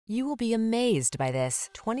You will be amazed by this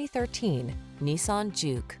 2013 Nissan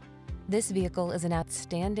JUKE. This vehicle is an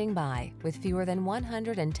outstanding buy with fewer than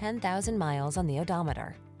 110,000 miles on the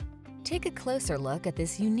odometer. Take a closer look at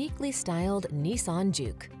this uniquely styled Nissan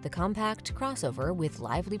JUKE, the compact crossover with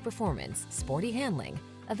lively performance, sporty handling,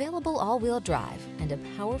 available all-wheel drive, and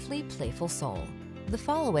a powerfully playful soul. The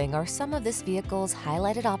following are some of this vehicle's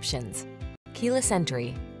highlighted options: keyless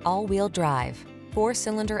entry, all-wheel drive,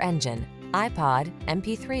 4-cylinder engine, iPod,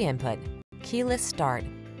 MP3 input, keyless start,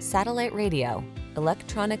 satellite radio,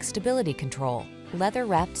 electronic stability control,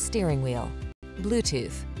 leather-wrapped steering wheel,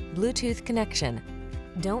 Bluetooth connection.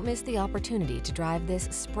 Don't miss the opportunity to drive this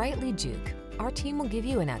sprightly JUKE. Our team will give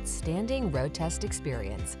you an outstanding road test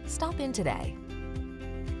experience. Stop in today.